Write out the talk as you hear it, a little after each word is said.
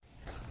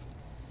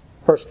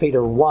1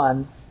 Peter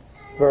 1,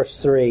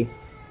 verse 3.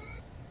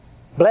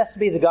 Blessed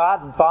be the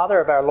God and Father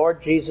of our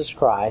Lord Jesus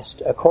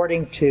Christ.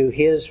 According to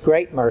His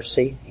great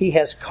mercy, He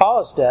has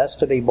caused us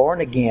to be born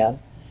again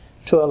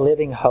to a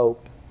living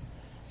hope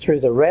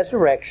through the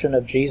resurrection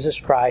of Jesus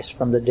Christ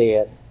from the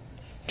dead,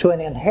 to an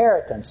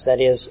inheritance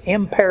that is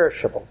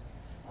imperishable,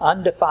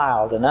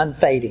 undefiled, and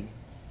unfading,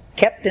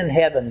 kept in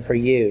heaven for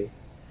you,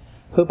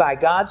 who by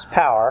God's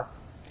power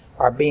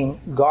are being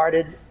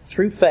guarded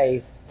through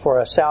faith for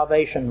a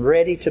salvation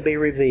ready to be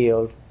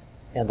revealed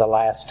in the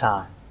last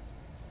time.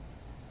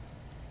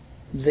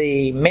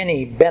 The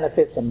many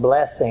benefits and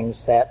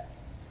blessings that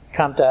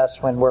come to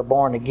us when we're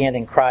born again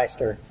in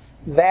Christ are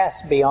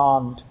vast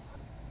beyond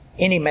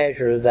any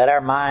measure that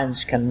our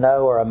minds can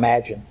know or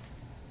imagine.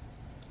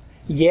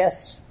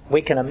 Yes,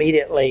 we can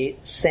immediately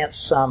sense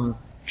some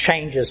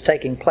changes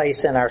taking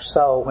place in our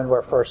soul when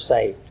we're first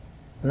saved.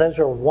 And those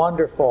are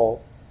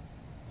wonderful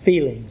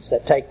feelings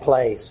that take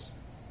place.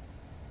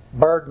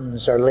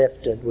 Burdens are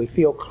lifted. We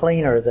feel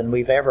cleaner than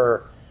we've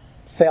ever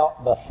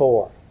felt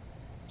before.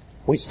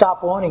 We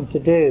stop wanting to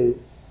do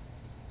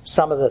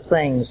some of the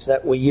things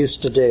that we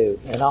used to do,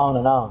 and on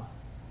and on.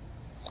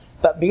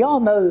 But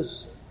beyond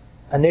those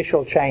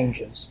initial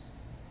changes,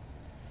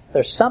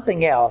 there's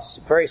something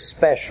else very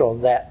special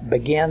that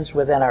begins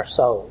within our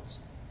souls.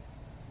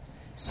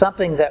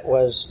 Something that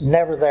was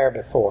never there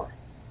before.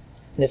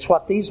 And it's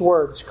what these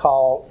words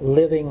call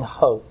living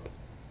hope.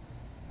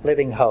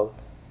 Living hope.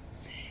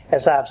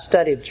 As I've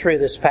studied through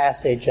this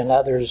passage and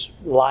others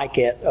like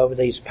it over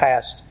these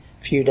past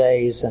few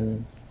days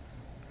and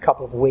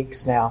couple of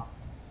weeks now,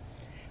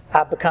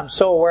 I've become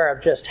so aware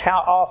of just how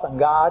often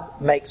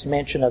God makes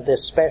mention of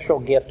this special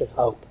gift of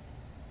hope.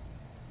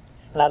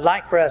 And I'd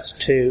like for us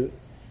to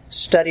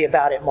study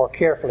about it more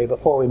carefully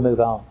before we move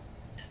on.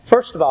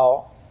 First of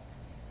all,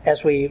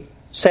 as we've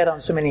said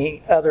on so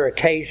many other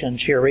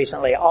occasions here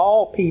recently,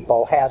 all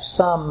people have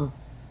some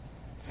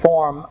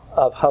form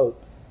of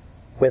hope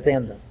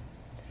within them,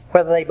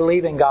 whether they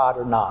believe in God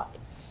or not.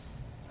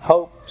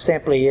 Hope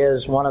simply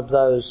is one of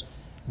those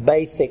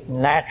basic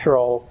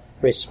natural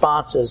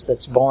responses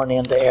that's born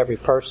into every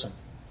person.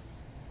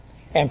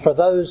 And for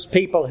those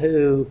people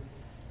who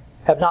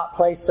have not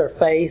placed their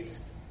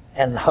faith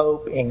and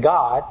hope in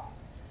God,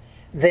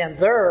 then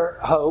their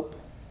hope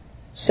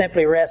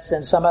simply rests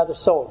in some other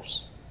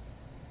source,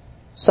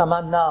 some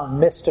unknown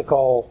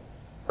mystical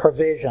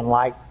provision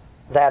like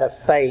that of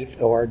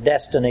fate or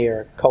destiny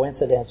or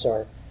coincidence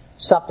or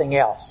something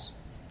else.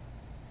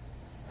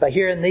 But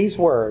here in these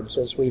words,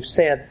 as we've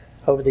said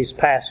over these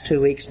past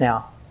 2 weeks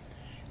now,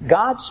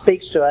 God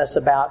speaks to us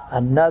about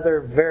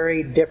another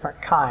very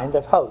different kind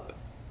of hope.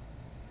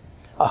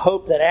 A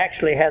hope that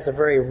actually has a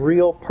very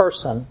real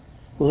person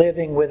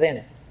living within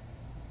it.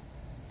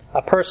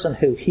 A person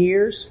who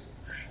hears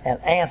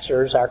and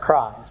answers our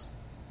cries.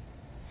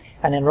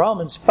 And in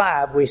Romans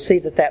 5, we see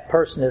that that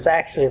person is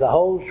actually the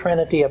whole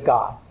Trinity of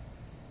God.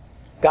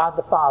 God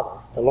the Father,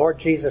 the Lord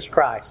Jesus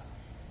Christ,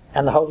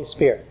 and the Holy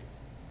Spirit.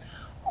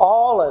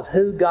 All of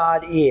who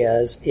God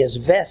is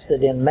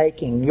vested in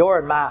making your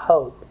and my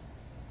hope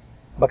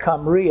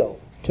become real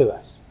to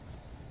us.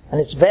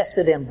 And it's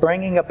vested in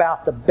bringing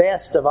about the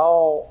best of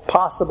all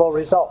possible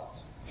results.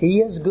 He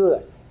is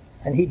good,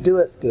 and He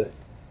doeth good.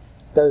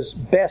 Those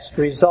best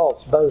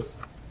results both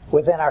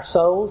within our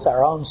souls,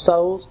 our own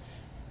souls,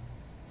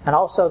 and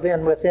also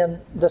then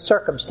within the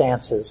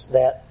circumstances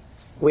that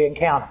we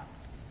encounter.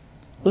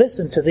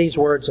 Listen to these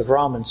words of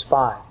Romans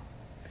 5.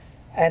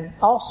 And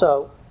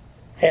also,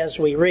 as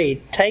we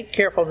read, take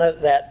careful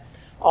note that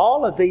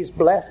all of these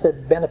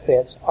blessed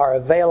benefits are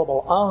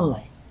available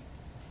only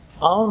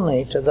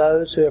to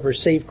those who have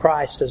received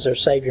Christ as their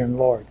Savior and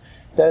Lord,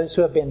 those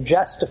who have been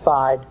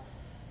justified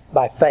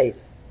by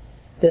faith.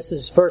 This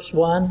is verse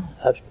 1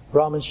 of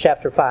Romans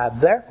chapter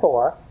 5.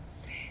 Therefore,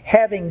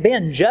 having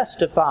been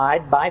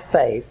justified by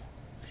faith,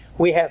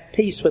 we have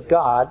peace with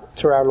God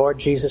through our Lord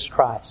Jesus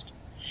Christ,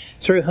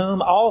 through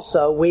whom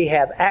also we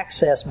have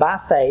access by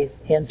faith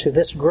into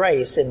this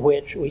grace in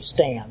which we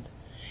stand.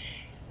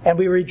 And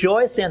we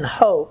rejoice in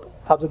hope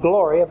of the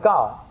glory of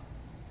God.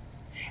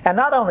 And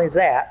not only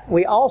that,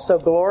 we also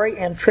glory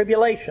in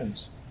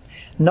tribulations,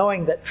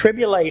 knowing that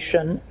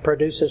tribulation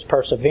produces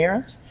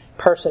perseverance,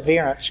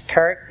 perseverance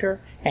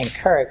character, and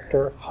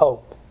character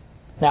hope.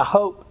 Now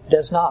hope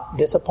does not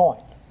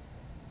disappoint,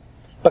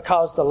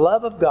 because the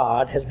love of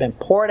God has been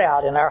poured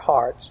out in our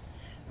hearts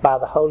by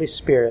the Holy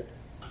Spirit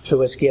who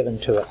was given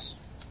to us.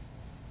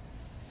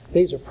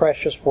 These are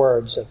precious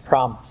words of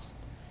promise,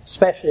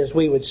 especially as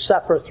we would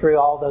suffer through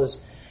all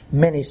those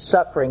many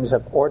sufferings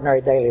of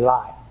ordinary daily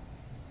life.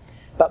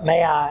 But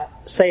may I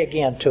say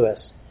again to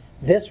us,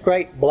 this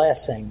great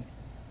blessing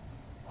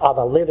of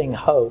a living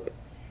hope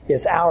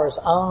is ours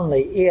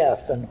only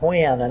if and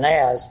when and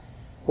as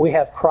we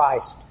have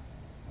Christ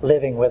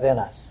living within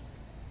us.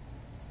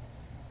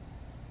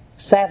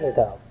 Sadly,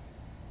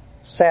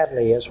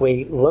 as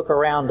we look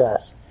around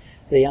us,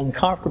 the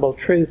uncomfortable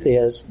truth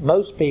is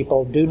most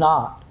people do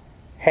not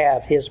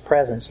have His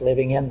presence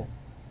living in them.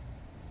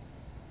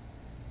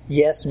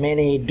 Yes,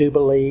 many do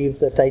believe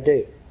that they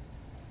do.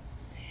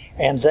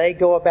 And they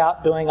go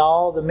about doing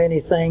all the many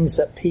things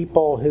that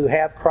people who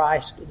have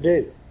Christ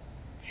do.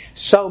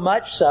 So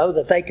much so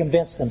that they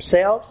convince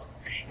themselves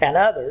and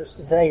others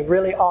that they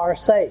really are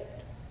saved.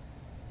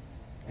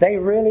 They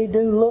really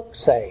do look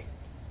saved.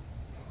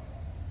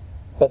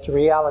 But the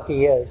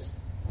reality is,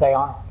 they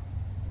aren't.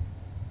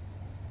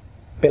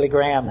 Billy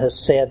Graham has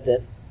said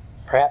that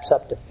perhaps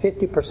up to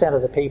 50%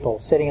 of the people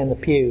sitting in the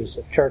pews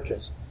of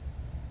churches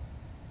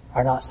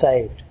are not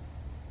saved.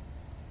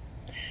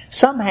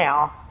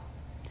 Somehow,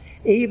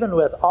 even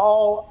with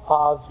all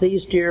of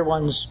these dear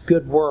ones'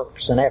 good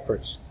works and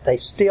efforts, they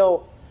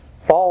still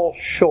fall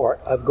short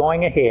of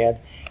going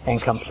ahead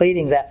and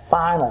completing that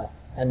final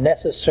and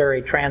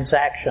necessary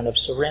transaction of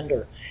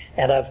surrender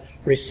and of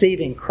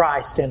receiving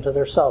Christ into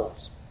their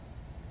souls.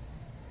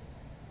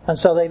 And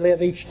so they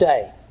live each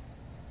day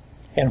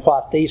in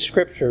what these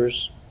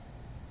scriptures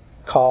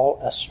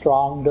call a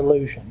strong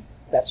delusion.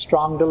 That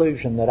strong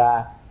delusion that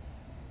I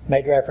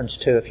made reference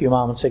to a few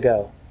moments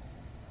ago.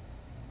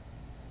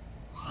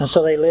 And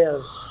so they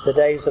live the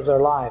days of their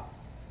life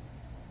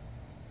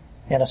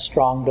in a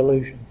strong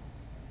delusion.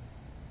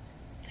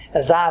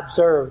 As I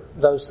observe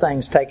those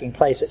things taking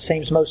place, it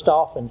seems most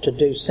often to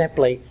do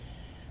simply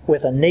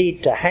with a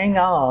need to hang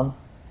on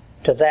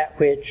to that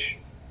which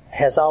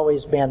has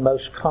always been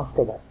most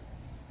comfortable,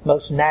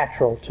 most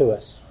natural to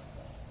us.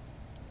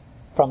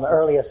 From the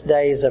earliest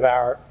days of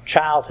our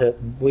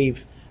childhood,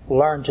 we've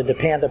learned to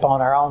depend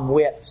upon our own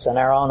wits and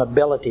our own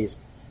abilities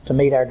to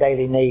meet our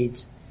daily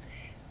needs.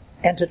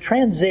 And to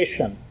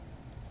transition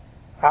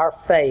our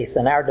faith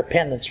and our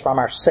dependence from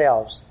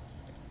ourselves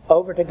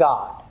over to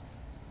God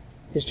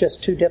is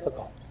just too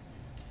difficult.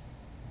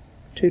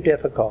 Too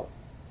difficult.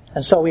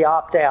 And so we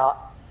opt out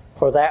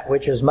for that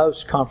which is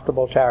most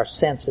comfortable to our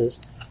senses,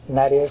 and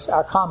that is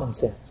our common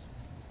sense.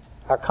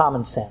 Our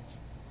common sense.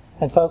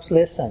 And folks,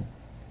 listen.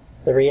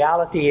 The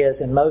reality is,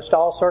 in most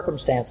all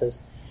circumstances,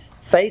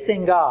 faith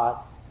in God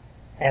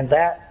and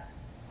that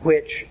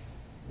which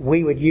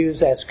we would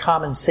use as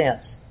common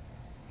sense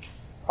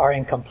are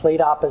in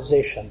complete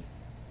opposition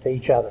to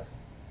each other.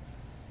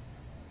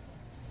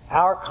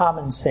 Our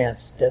common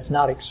sense does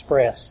not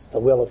express the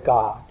will of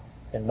God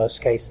in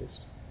most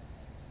cases.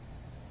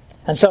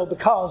 And so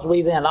because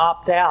we then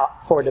opt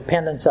out for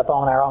dependence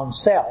upon our own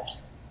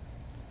selves,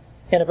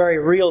 in a very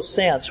real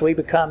sense, we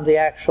become the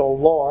actual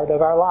Lord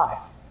of our life.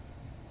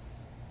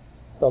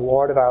 The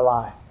Lord of our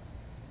life.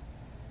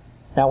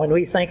 Now, when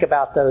we think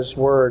about those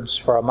words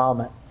for a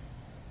moment,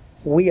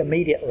 we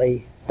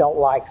immediately don't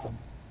like them.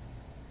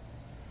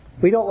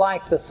 We don't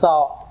like the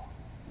thought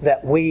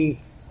that we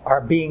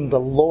are being the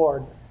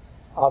Lord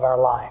of our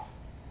life.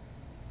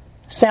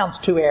 Sounds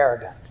too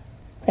arrogant,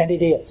 and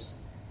it is.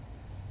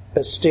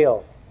 But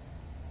still,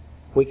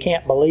 we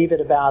can't believe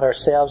it about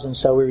ourselves, and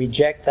so we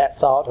reject that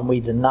thought and we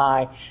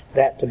deny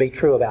that to be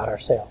true about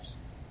ourselves.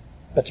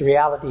 But the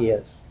reality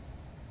is,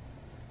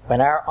 when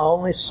our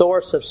only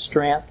source of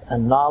strength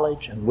and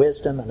knowledge and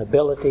wisdom and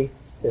ability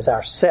is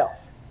ourself,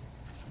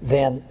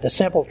 then the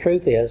simple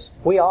truth is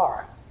we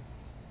are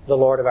the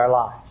Lord of our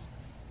lives.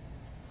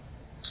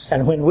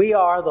 And when we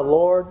are the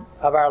Lord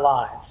of our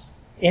lives,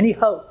 any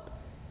hope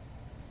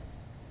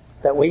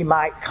that we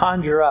might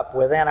conjure up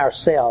within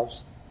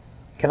ourselves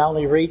can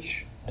only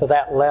reach to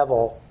that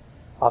level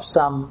of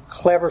some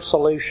clever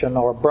solution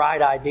or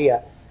bright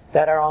idea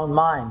that our own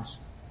minds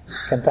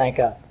can think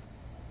of.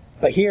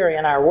 But here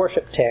in our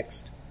worship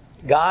text,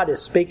 God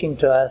is speaking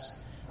to us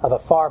of a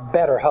far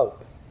better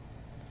hope.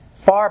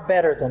 Far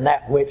better than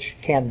that which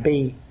can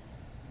be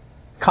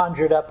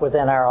conjured up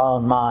within our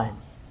own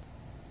minds.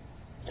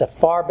 It's a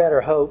far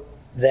better hope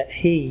that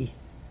He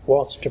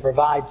wants to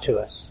provide to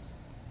us.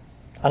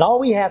 And all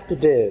we have to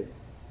do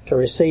to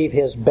receive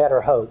His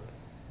better hope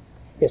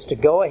is to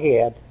go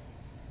ahead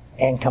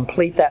and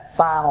complete that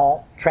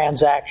final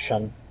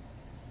transaction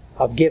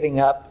of giving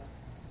up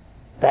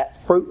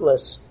that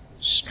fruitless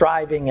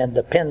striving and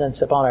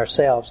dependence upon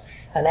ourselves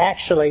and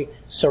actually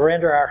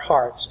surrender our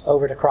hearts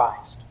over to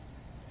Christ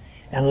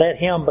and let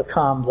Him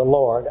become the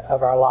Lord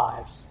of our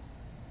lives.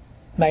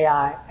 May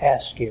I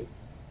ask you,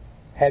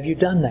 have you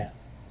done that?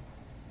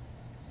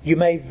 You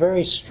may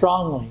very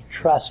strongly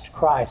trust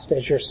Christ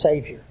as your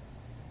Savior,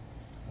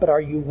 but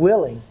are you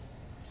willing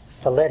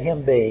to let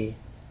Him be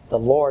the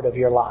Lord of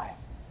your life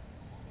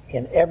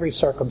in every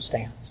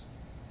circumstance,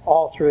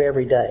 all through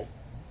every day?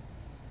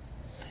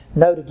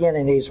 Note again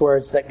in these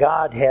words that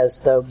God has,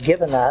 though,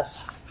 given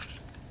us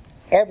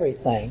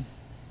everything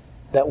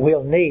that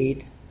we'll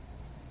need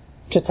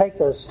to take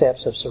those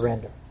steps of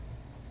surrender.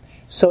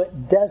 So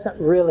it doesn't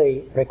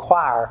really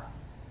require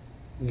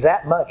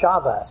that much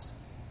of us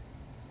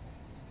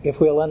if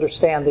we'll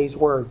understand these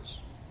words.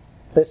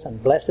 Listen,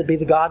 blessed be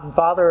the God and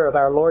Father of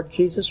our Lord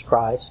Jesus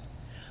Christ.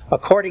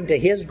 According to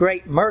His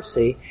great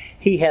mercy,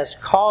 He has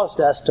caused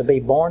us to be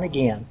born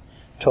again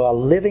to a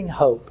living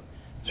hope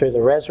through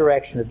the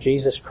resurrection of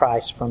Jesus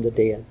Christ from the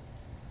dead.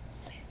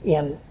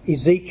 In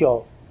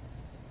Ezekiel,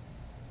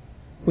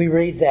 we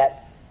read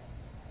that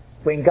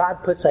when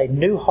God puts a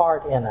new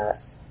heart in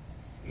us,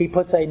 He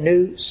puts a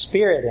new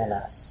spirit in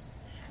us.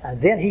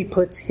 And then He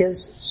puts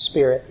His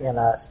Spirit in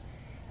us.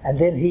 And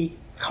then He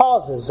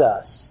causes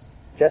us,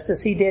 just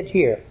as He did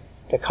here,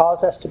 to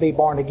cause us to be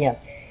born again.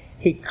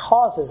 He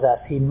causes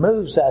us, He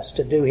moves us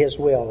to do His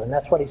will. And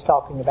that's what He's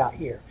talking about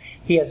here.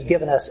 He has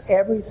given us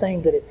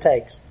everything that it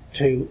takes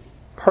to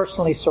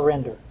personally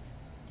surrender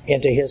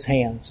into His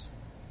hands.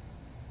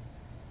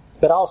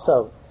 But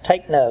also,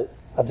 take note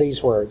of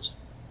these words.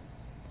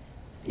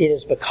 It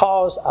is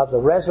because of the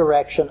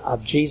resurrection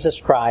of Jesus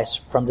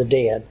Christ from the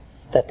dead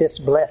that this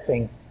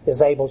blessing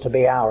is able to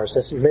be ours,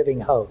 this living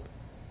hope.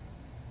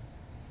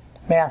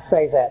 May I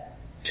say that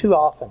too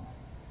often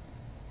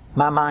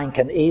my mind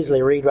can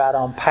easily read right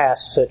on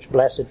past such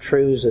blessed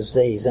truths as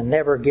these and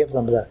never give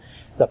them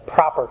the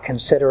proper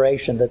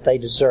consideration that they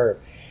deserve.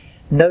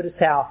 Notice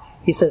how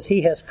he says,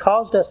 He has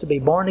caused us to be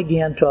born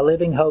again to a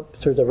living hope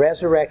through the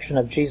resurrection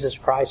of Jesus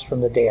Christ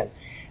from the dead.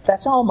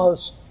 That's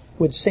almost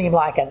would seem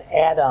like an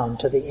add-on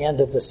to the end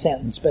of the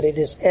sentence, but it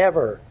is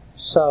ever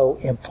so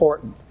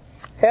important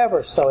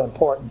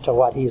to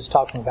what he is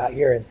talking about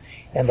here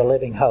in the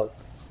living hope.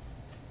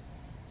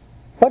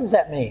 What does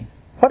that mean?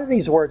 What do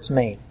these words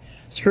mean?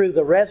 Through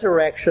the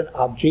resurrection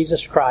of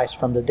Jesus Christ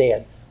from the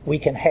dead, we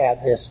can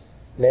have this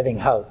living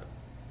hope.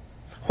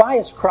 Why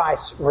is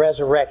Christ's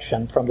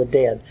resurrection from the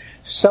dead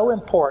so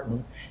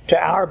important to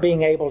our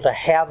being able to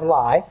have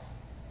life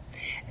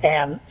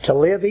and to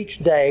live each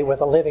day with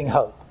a living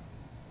hope?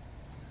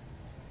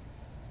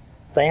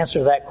 The answer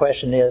to that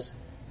question is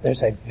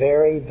there's a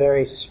very,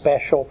 very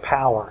special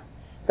power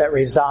that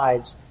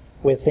resides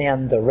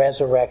within the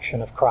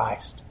resurrection of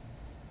Christ.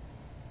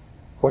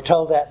 We're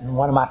told that in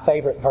one of my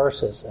favorite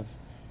verses of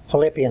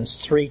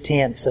Philippians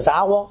 3:10. It says,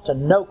 I want to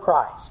know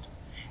Christ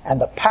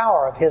and the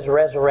power of His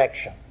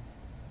resurrection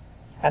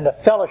and the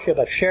fellowship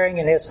of sharing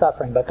in His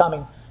suffering,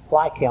 becoming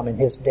like Him in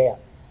His death.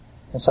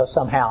 And so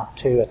somehow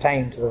to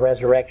attain to the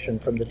resurrection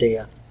from the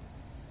dead.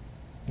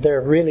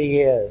 There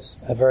really is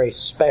a very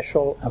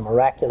special and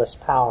miraculous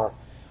power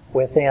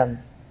within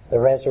the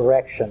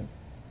resurrection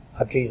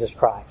of Jesus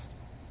Christ.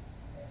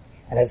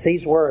 And as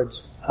these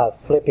words of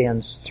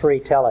Philippians 3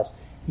 tell us,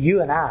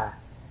 you and I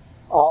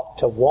ought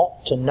to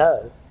want to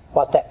know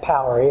what that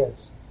power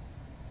is.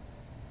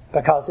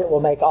 Because it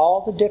will make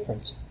all the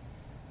difference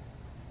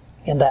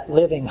in that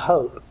living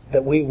hope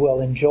that we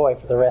will enjoy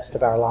for the rest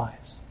of our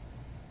lives.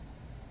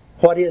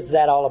 What is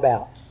that all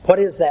about? What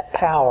is that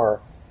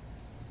power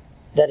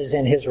that is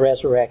in His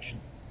resurrection?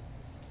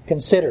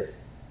 Consider,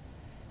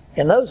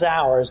 in those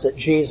hours that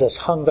Jesus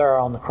hung there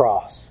on the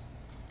cross,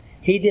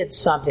 He did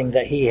something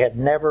that He had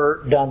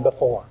never done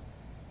before.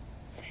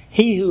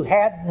 He who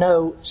had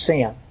no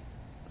sin,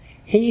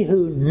 He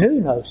who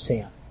knew no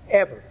sin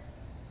ever,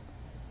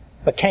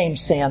 became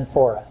sin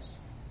for us.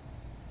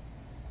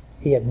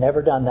 He had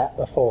never done that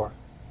before.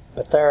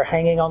 But there,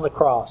 hanging on the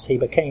cross, He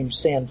became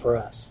sin for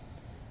us.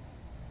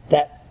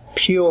 That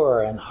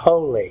pure and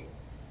holy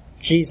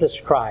Jesus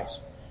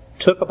Christ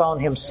took upon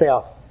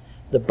Himself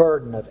the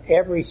burden of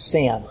every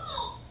sin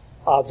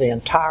of the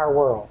entire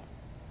world.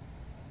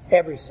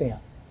 Every sin.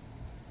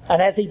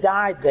 And as He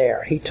died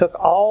there, He took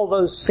all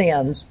those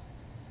sins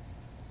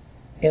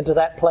into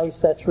that place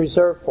that's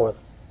reserved for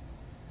them,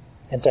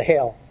 into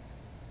hell.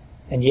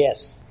 And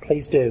yes,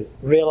 please do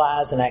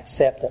realize and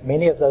accept that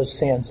many of those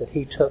sins that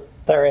He took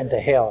there into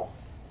hell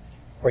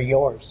were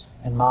yours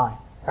and mine,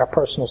 our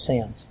personal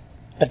sins.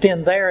 But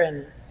then there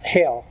in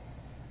hell,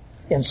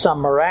 in some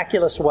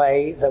miraculous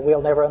way that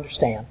we'll never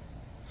understand,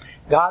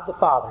 God the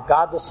Father,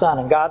 God the Son,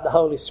 and God the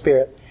Holy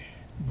Spirit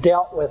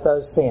dealt with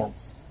those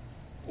sins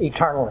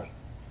eternally.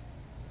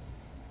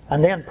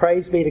 And then,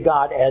 praise be to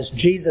God, as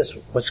Jesus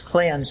was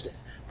cleansed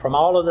from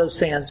all of those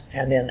sins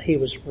and then He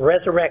was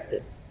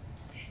resurrected,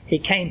 He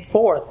came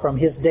forth from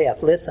His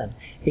death. Listen,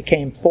 He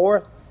came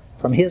forth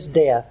from His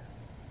death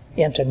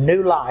into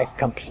new life,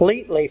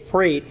 completely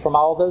freed from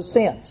all those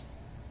sins.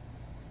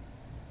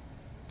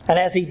 And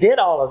as He did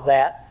all of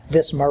that,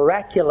 this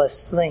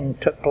miraculous thing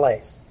took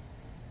place.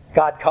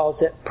 God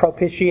calls it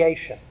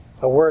propitiation,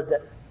 a word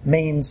that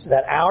means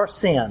that our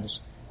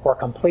sins were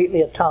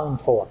completely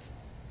atoned for.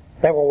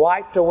 They were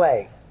wiped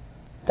away.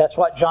 That's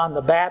what John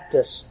the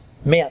Baptist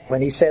meant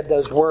when he said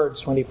those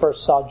words when he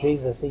first saw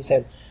Jesus. He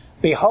said,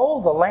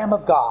 Behold the Lamb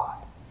of God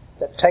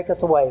that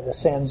taketh away the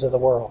sins of the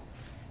world.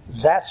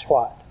 That's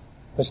what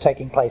was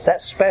taking place.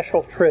 That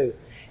special truth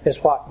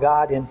is what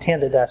God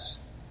intended us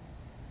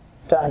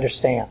to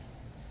understand.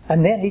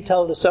 And then He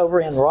told us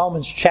over in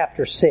Romans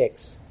chapter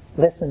 6,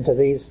 listen to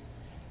these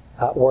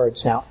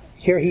words now.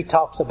 Here He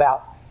talks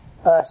about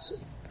us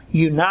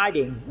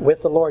uniting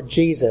with the Lord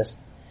Jesus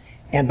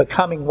and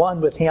becoming one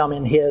with Him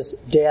in His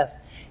death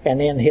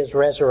and in His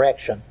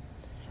resurrection.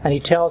 And He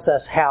tells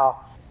us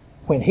how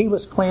when He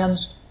was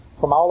cleansed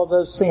from all of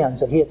those sins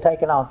that He had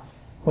taken on,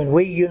 when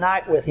we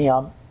unite with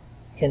Him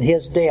in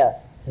His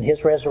death and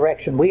His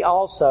resurrection, we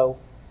also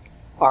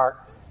are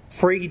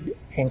freed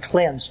and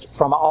cleansed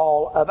from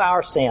all of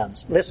our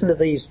sins. Listen to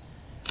these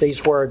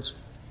words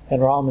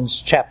in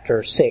Romans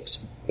chapter 6,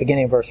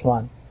 beginning of verse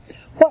 1.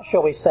 What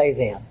shall we say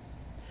then?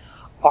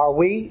 Are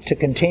we to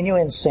continue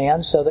in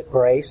sin so that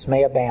grace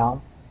may abound?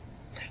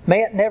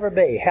 May it never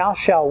be. How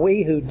shall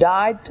we who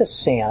died to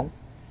sin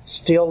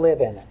still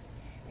live in it?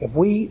 If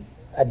we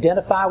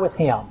identify with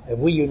Him, if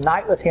we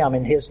unite with Him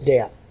in His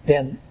death,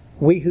 then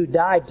we who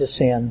died to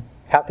sin,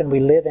 how can we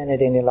live in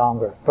it any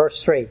longer?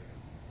 Verse 3.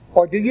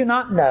 Or do you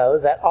not know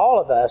that all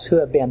of us who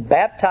have been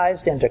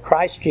baptized into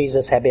Christ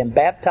Jesus have been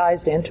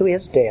baptized into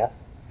His death?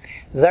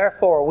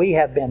 Therefore we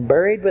have been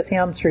buried with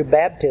Him through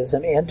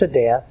baptism into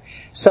death,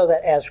 so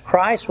that as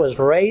Christ was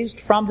raised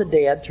from the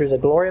dead through the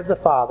glory of the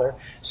Father,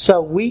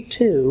 so we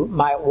too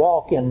might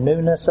walk in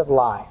newness of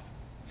life.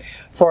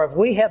 For if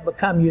we have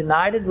become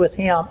united with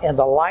Him in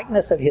the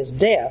likeness of His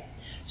death,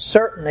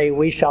 certainly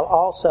we shall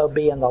also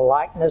be in the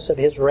likeness of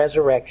His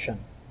resurrection.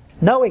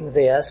 Knowing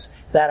this,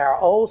 that our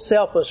old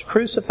self was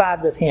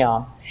crucified with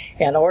Him,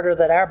 in order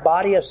that our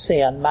body of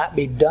sin might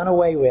be done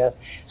away with,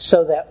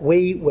 so that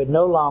we would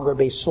no longer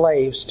be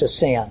slaves to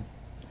sin.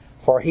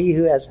 For he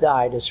who has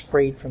died is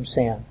freed from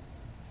sin.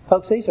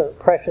 Folks, these are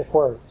precious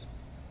words.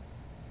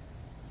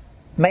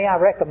 May I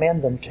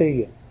recommend them to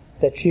you,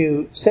 that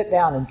you sit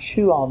down and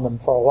chew on them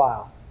for a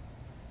while.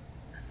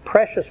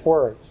 Precious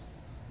words.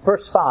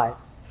 Verse 5.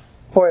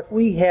 For if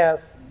we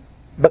have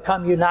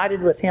become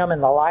united with Him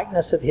in the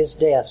likeness of His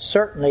death,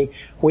 certainly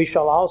we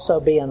shall also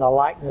be in the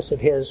likeness of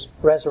His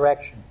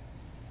resurrection.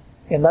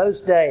 In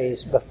those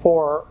days,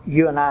 before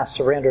you and I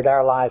surrendered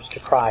our lives to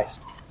Christ,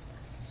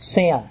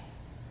 sin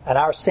and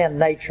our sin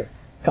nature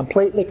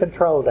completely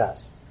controlled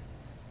us.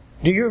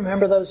 Do you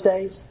remember those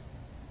days?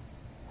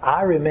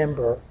 I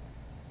remember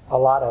a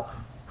lot of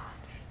them.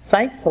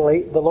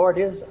 Thankfully, the Lord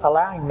is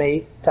allowing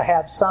me to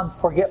have some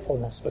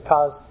forgetfulness,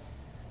 because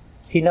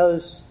He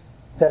knows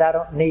that I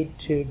don't need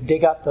to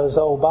dig up those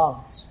old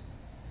bones.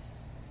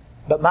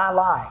 But my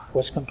life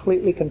was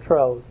completely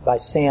controlled by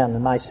sin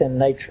and my sin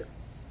nature,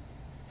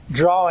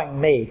 drawing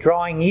me,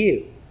 drawing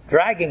you,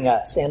 dragging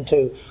us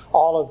into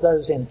all of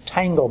those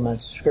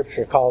entanglements,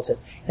 Scripture calls it,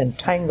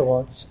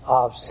 entanglements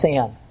of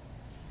sin.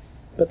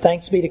 But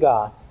thanks be to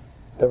God,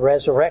 the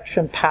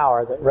resurrection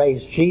power that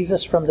raised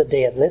Jesus from the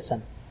dead.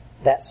 Listen,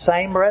 that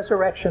same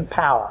resurrection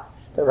power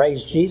that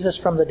raised Jesus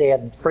from the dead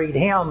and freed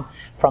Him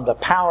from the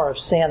power of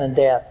sin and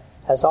death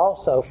has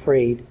also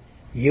freed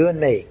you and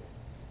me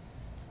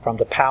from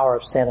the power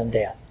of sin and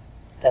death.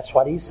 That's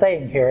what He's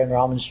saying here in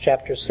Romans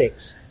chapter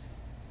 6.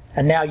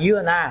 And now you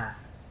and I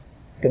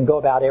can go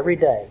about every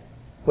day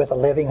with a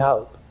living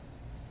hope.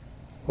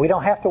 We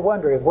don't have to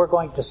wonder if we're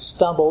going to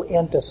stumble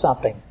into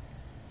something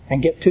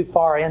and get too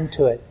far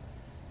into it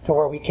to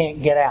where we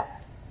can't get out.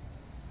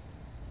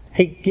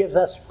 He gives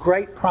us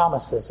great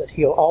promises that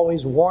He'll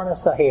always warn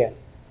us ahead,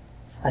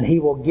 and He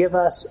will give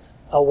us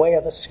a way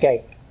of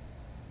escape.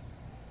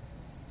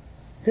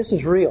 This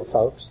is real,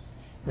 folks.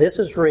 This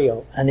is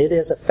real, and it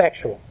is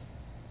effectual.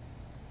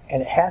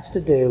 And it has to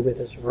do with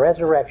this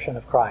resurrection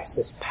of Christ,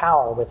 this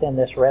power within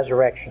this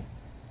resurrection.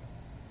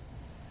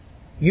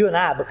 You and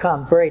I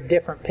become very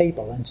different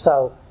people, and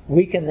so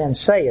we can then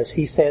say, as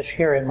he says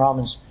here in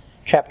Romans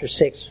chapter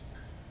 6,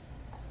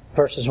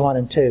 verses 1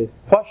 and 2,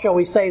 what shall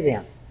we say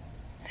then?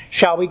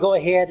 Shall we go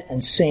ahead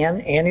and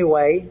sin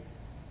anyway,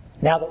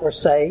 now that we're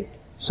saved,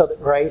 so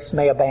that grace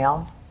may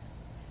abound?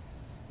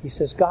 He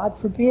says, God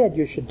forbid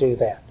you should do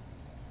that.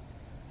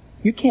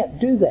 You can't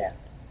do that.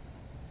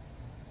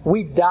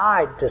 We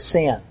died to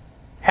sin.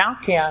 How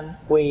can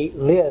we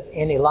live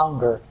any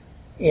longer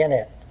in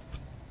it?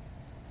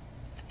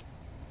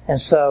 And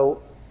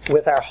so,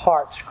 with our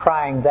hearts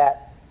crying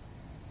that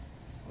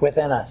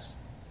within us,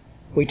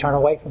 we turn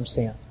away from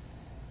sin.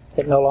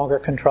 It no longer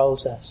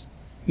controls us.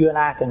 You and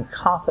I can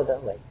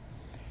confidently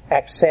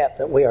accept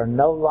that we are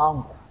no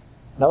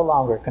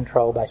longer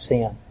controlled by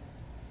sin.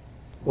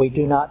 We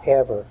do not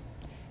ever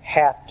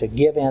have to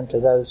give in to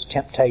those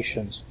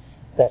temptations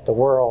that the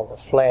world,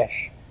 the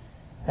flesh,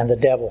 and the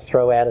devil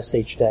throw at us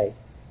each day,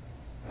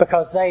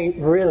 because they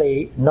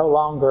really no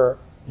longer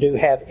do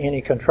have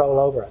any control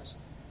over us.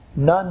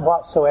 None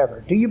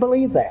whatsoever. Do you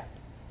believe that?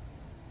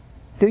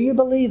 Do you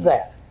believe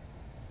that?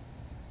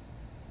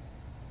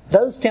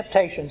 Those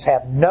temptations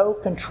have no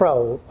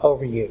control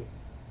over you.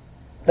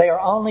 They are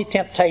only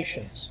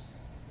temptations.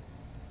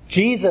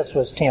 Jesus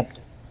was tempted.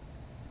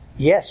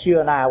 Yes, you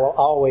and I will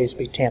always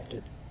be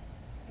tempted,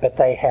 but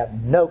they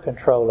have no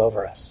control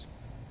over us.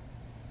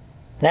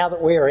 Now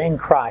that we are in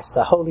Christ,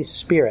 the Holy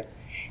Spirit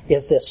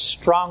is this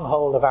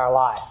stronghold of our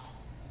life.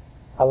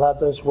 I love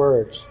those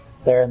words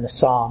there in the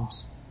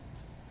Psalms.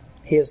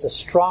 He is the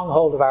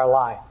stronghold of our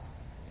life.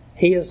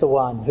 He is the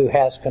one who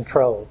has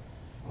control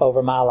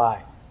over my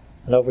life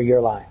and over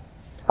your life.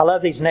 I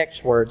love these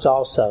next words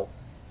also.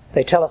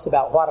 They tell us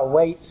about what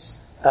awaits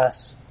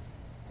us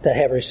that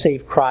have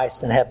received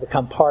Christ and have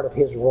become part of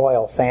His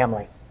royal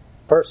family.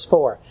 Verse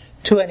 4,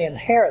 to an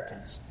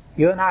inheritance.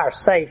 You and I are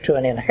saved to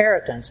an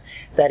inheritance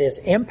that is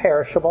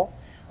imperishable,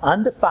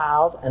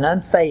 undefiled, and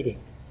unfading,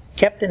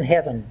 kept in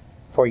heaven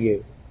for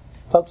you.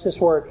 Folks, this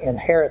word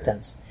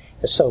inheritance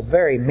is so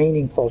very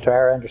meaningful to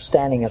our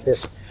understanding of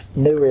this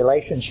new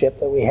relationship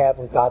that we have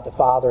with God the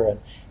Father and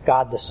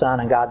God the Son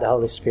and God the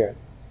Holy Spirit.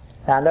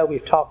 Now, I know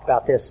we've talked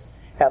about this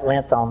at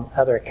length on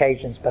other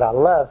occasions, but I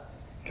love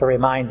to to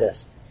remind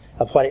us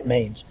of what it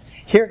means.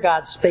 Here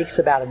God speaks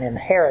about an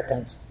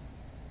inheritance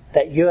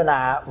that you and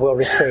I will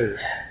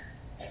receive.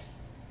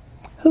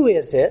 Who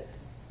is it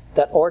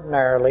that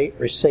ordinarily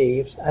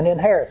receives an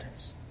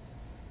inheritance?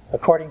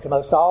 According to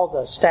most all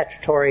the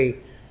statutory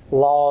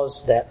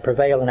laws that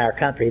prevail in our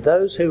country,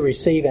 those who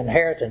receive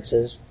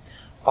inheritances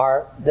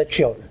are the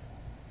children.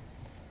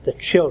 The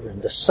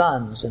children, the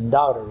sons and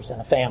daughters in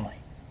a family.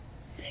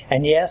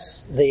 And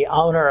yes, the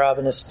owner of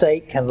an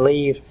estate can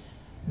leave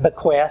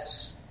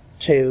bequests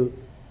to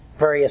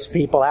various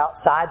people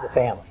outside the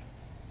family.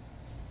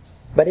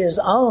 But it is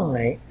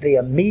only the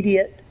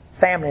immediate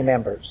family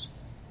members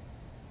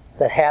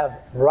that have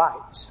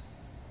rights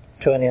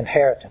to an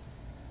inheritance.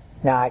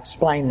 Now, I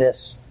explain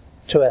this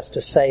to us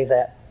to say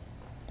that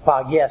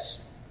while,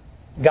 yes,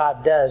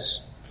 God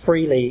does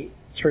freely,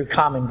 through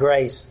common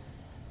grace,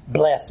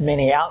 bless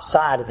many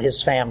outside of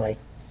His family,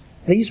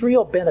 these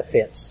real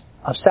benefits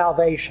of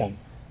salvation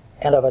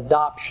and of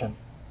adoption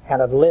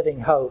and of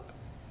living hope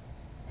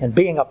and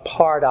being a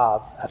part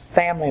of a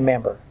family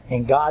member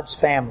in God's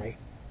family,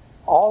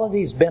 all of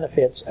these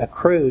benefits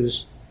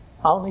accrues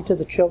only to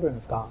the children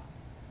of God.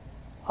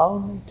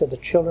 Only to the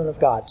children of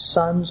God,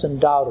 sons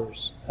and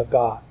daughters of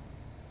God.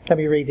 Let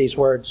me read these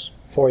words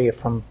for you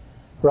from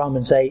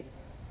Romans 8,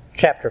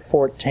 chapter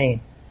 14,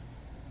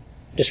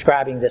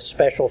 describing this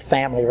special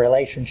family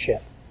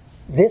relationship.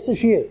 This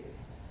is you.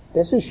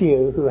 This is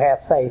you who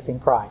have faith in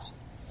Christ.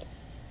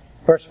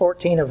 Verse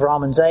 14 of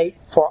Romans 8,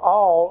 for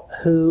all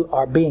who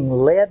are being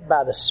led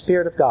by the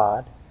Spirit of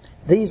God,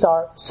 these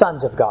are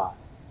sons of God.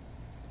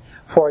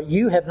 For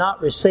you have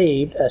not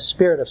received a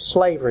spirit of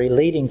slavery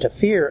leading to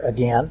fear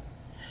again,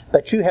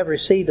 but you have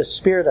received a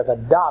spirit of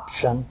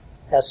adoption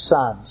as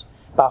sons,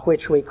 by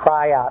which we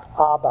cry out,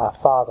 Abba,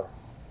 Father.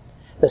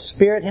 The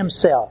Spirit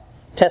Himself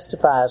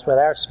testifies with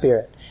our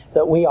spirit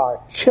that we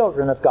are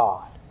children of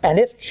God, and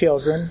if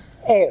children,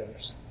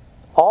 heirs,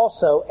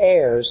 also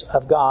heirs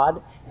of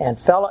God and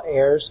fellow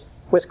heirs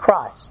with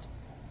Christ.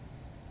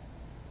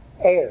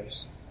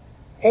 Heirs.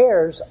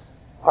 Heirs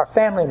are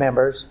family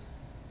members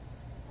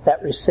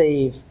that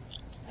receive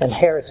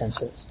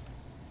inheritances.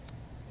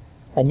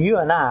 And you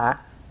and I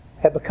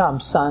have become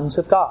sons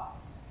of God.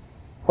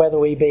 Whether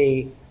we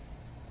be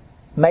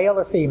male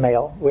or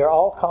female, we're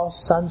all called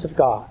sons of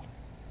God.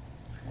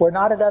 We're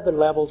not at other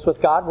levels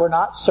with God. We're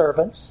not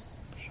servants.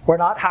 We're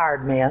not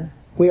hired men.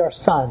 We are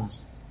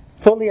sons,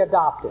 fully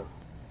adopted.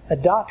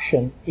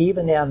 Adoption,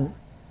 even in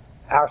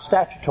our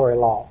statutory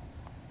law,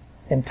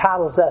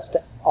 entitles us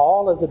to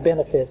all of the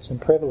benefits and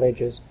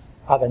privileges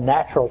of a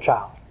natural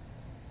child.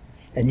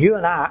 And you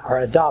and I are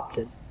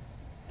adopted.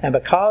 And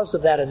because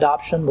of that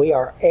adoption, we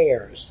are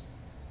heirs.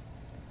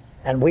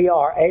 And we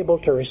are able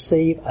to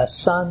receive a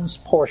son's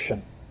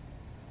portion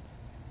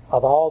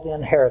of all the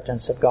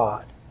inheritance of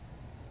God.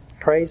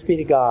 Praise be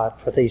to God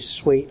for these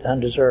sweet,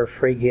 undeserved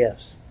free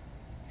gifts.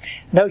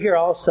 Note here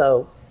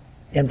also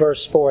in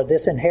verse 4,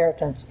 this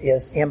inheritance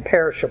is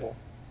imperishable,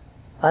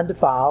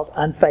 undefiled,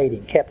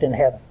 unfading, kept in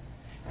heaven.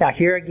 Now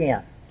here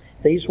again,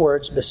 these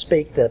words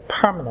bespeak the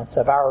permanence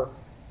of our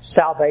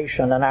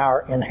salvation and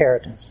our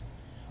inheritance.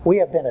 We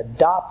have been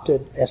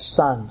adopted as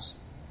sons.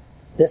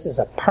 This is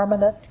a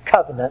permanent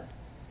covenant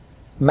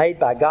made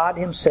by God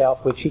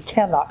Himself, which He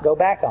cannot go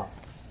back on.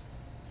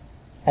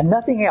 And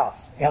nothing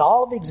else in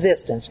all of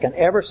existence can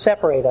ever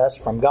separate us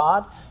from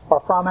God or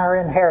from our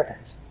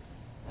inheritance.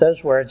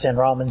 Those words in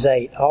Romans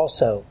 8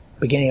 also,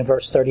 beginning in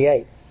verse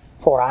 38.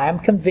 For I am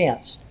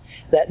convinced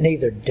that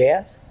neither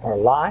death nor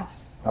life,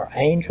 nor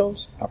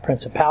angels, nor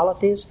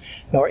principalities,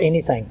 nor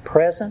anything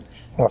present,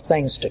 nor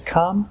things to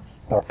come,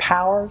 nor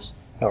powers,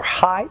 nor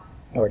height,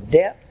 nor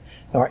depth,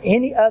 nor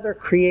any other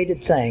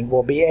created thing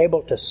will be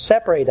able to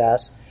separate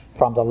us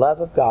from the love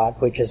of God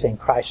which is in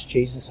Christ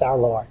Jesus our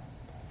Lord.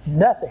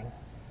 Nothing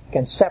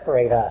can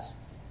separate us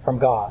from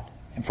God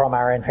and from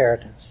our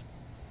inheritance.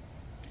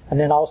 And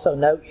then also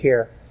note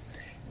here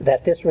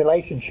that this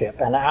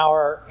relationship and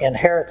our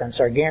inheritance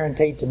are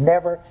guaranteed to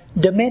never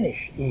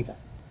diminish even.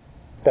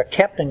 They're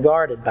kept and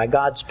guarded by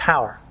God's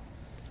power.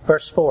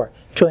 Verse 4,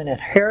 to an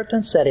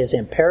inheritance that is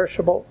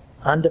imperishable,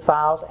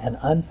 undefiled, and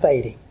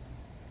unfading,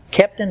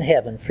 kept in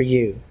heaven for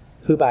you,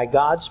 who by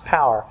God's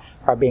power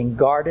are being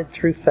guarded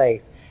through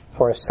faith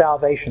for a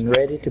salvation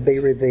ready to be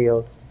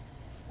revealed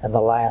in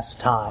the last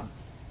time.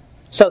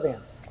 So then,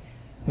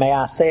 may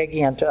I say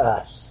again to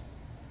us,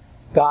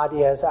 God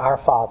is our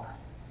Father.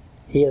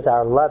 He is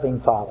our loving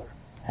Father,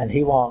 and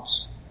He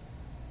wants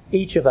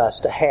each of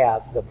us to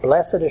have the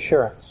blessed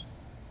assurance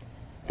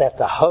that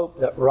the hope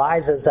that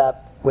rises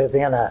up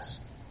within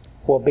us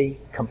will be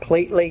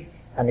completely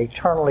and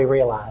eternally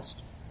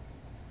realized,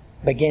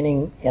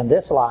 beginning in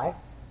this life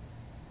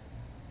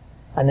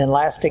and then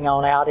lasting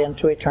on out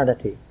into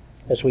eternity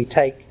as we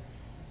take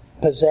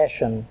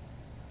possession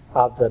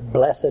of the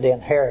blessed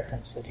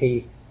inheritance that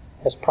He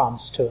has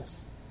promised to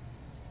us.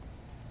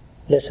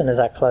 Listen as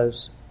I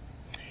close.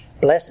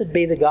 Blessed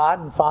be the God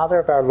and Father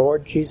of our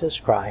Lord Jesus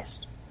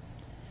Christ.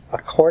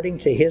 According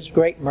to His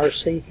great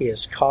mercy, He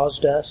has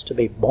caused us to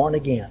be born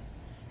again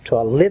to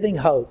a living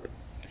hope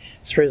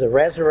through the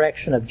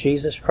resurrection of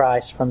Jesus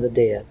Christ from the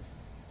dead,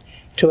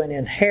 to an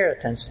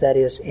inheritance that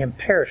is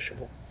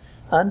imperishable,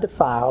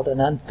 undefiled,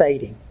 and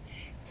unfading,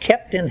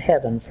 kept in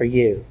heaven for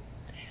you,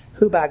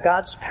 who by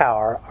God's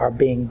power are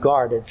being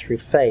guarded through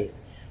faith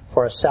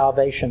for a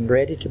salvation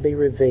ready to be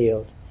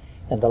revealed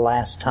in the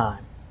last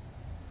time.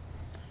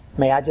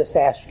 May I just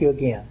ask you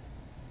again,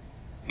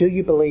 do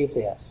you believe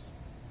this?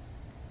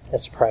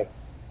 Let's pray.